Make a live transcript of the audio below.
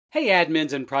Hey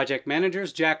admins and project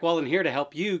managers, Jack Wallen here to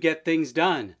help you get things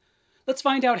done. Let's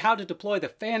find out how to deploy the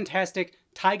fantastic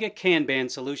Taiga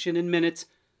Kanban solution in minutes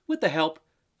with the help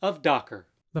of Docker.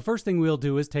 The first thing we'll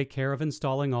do is take care of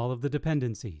installing all of the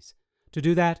dependencies. To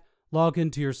do that, log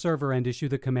into your server and issue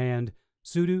the command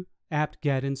sudo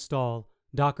apt-get install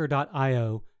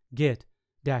docker.io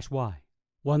git-y.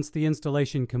 Once the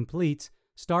installation completes,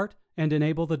 start and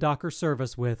enable the Docker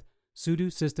service with sudo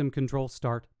systemcontrol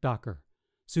start docker.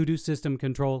 Sudo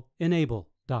systemcontrol enable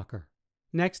docker.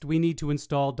 Next, we need to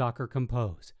install Docker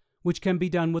Compose, which can be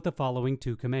done with the following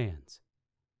two commands.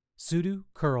 Sudo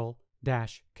curl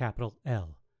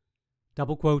 -L,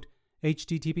 double quote,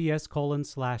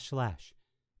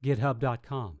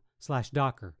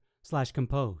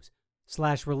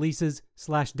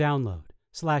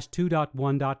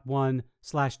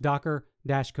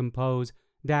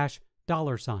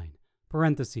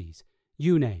 parentheses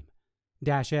uname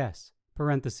 -s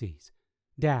parentheses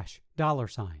 $$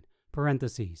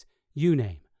 parentheses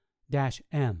uname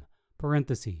 -m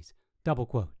parentheses double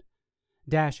quote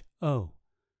 -o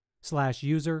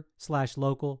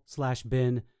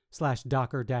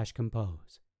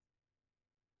 /user/local/bin/docker-compose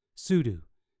sudo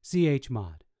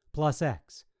chmod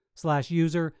 +x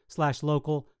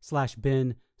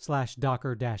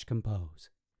 /user/local/bin/docker-compose.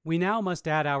 We now must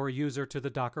add our user to the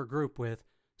Docker group with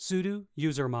sudo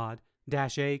usermod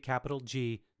 -a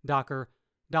G docker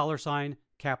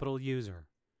 $user.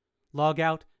 Log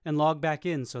out and log back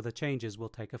in so the changes will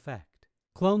take effect.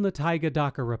 Clone the Taiga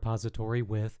Docker repository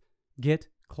with git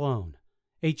clone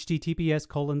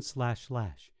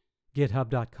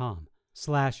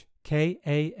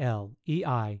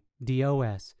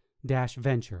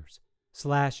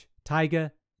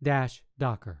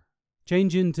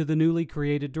Change into the newly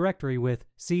created directory with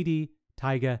cd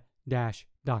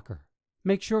Taiga-Docker.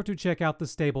 Make sure to check out the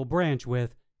stable branch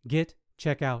with git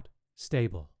checkout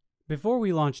stable. Before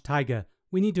we launch Taiga,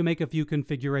 we need to make a few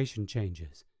configuration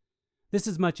changes. This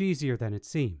is much easier than it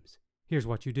seems. Here's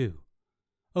what you do.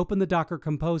 Open the Docker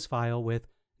Compose file with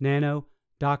nano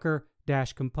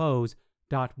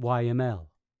docker-compose.yml.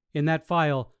 In that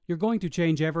file, you're going to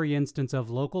change every instance of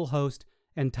localhost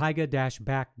and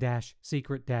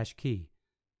taiga-back-secret-key.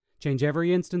 Change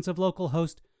every instance of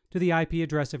localhost to the IP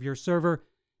address of your server,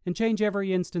 and change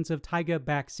every instance of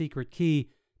taiga-back-secret-key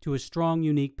to a strong,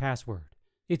 unique password.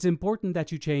 It's important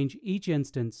that you change each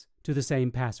instance to the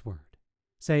same password.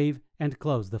 Save and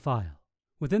close the file.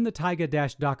 Within the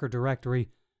Taiga-Docker directory,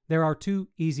 there are two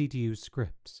easy-to-use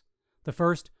scripts. The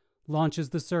first launches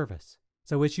the service,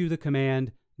 so issue the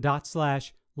command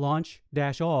 /launch-all.sh.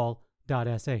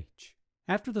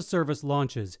 After the service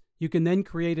launches, you can then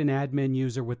create an admin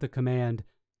user with the command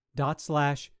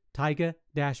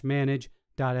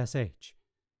 /taiga-manage.sh.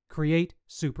 Create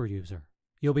superuser.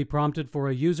 You'll be prompted for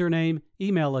a username,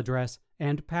 email address,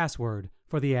 and password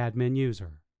for the admin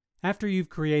user. After you've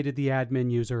created the admin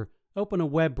user, open a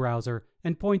web browser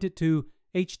and point it to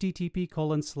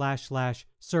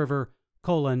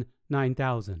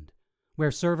http://server:9000,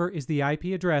 where server is the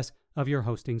IP address of your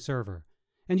hosting server,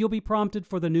 and you'll be prompted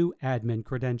for the new admin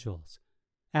credentials.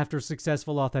 After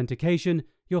successful authentication,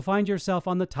 you'll find yourself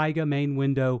on the Taiga main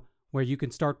window where you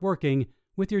can start working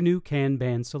with your new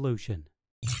Kanban solution.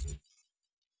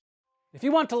 If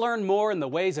you want to learn more in the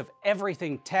ways of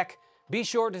everything tech, be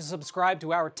sure to subscribe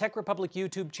to our TechRepublic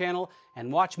YouTube channel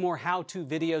and watch more how-to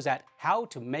videos at How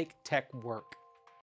to Make Tech Work.